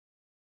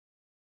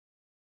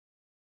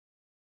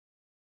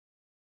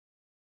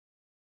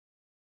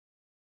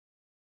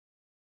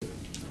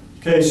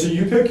Okay, so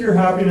you pick your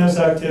happiness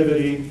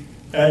activity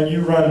and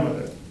you run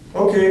with it.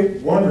 Okay,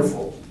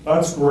 wonderful.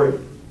 That's great.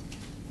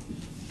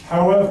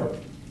 However,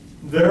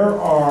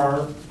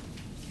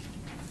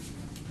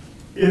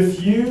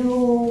 if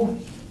you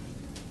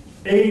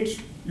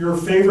ate your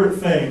favorite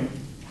thing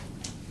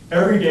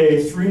every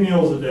day, 3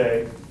 meals a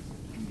day,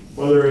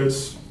 whether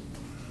it's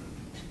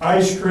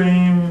ice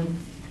cream,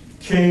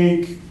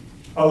 cake,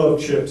 I love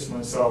chips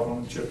myself,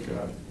 I'm a chip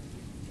guy.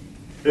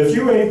 If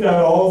you ate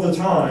that all the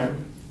time,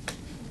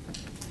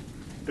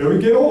 it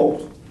would get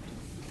old,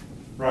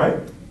 right?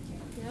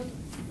 Yep.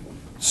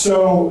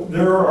 So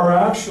there are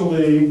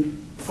actually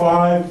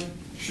 5,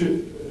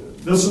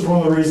 this is one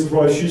of the reasons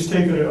why she's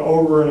taken it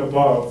over and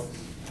above.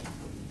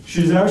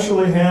 She's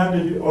actually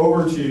handed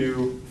over to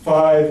you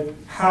 5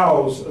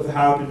 hows of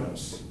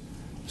happiness.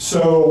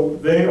 So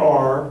they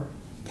are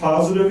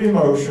positive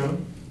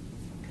emotion,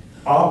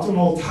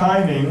 optimal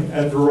timing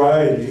and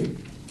variety,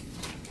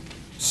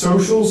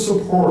 social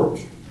support,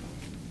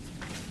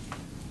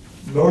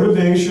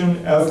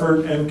 motivation,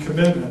 effort, and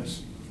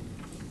commitment.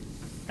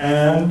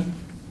 And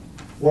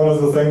one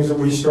of the things that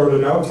we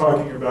started out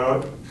talking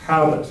about,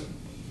 habit.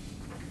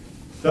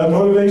 That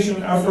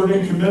motivation, effort,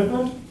 and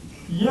commitment?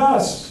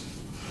 Yes,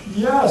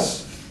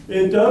 yes,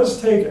 it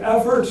does take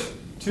effort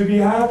to be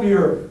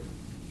happier.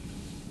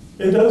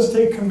 It does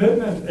take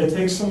commitment. It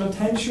takes some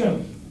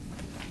attention.